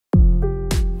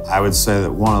I would say that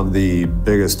one of the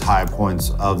biggest high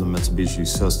points of the Mitsubishi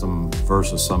system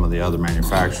versus some of the other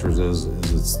manufacturers is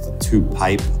it's the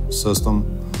two-pipe system,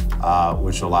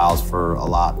 which allows for a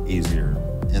lot easier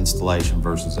installation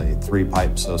versus a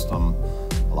three-pipe system,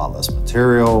 a lot less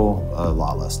material, a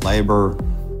lot less labor.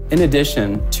 In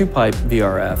addition, two-pipe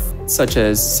VRF, such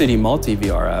as City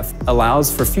Multi-VRF, allows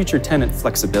for future tenant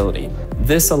flexibility.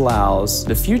 This allows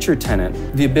the future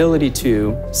tenant the ability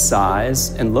to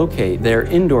size and locate their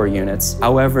indoor units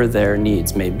however their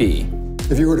needs may be.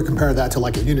 If you were to compare that to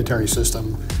like a unitary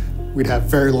system, we'd have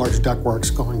very large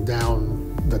ductworks going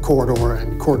down the corridor,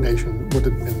 and coordination would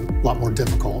have been a lot more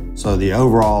difficult. So the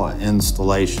overall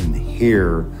installation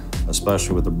here,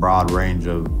 especially with the broad range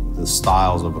of the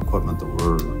styles of equipment that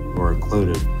were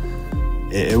included,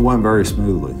 it went very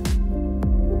smoothly.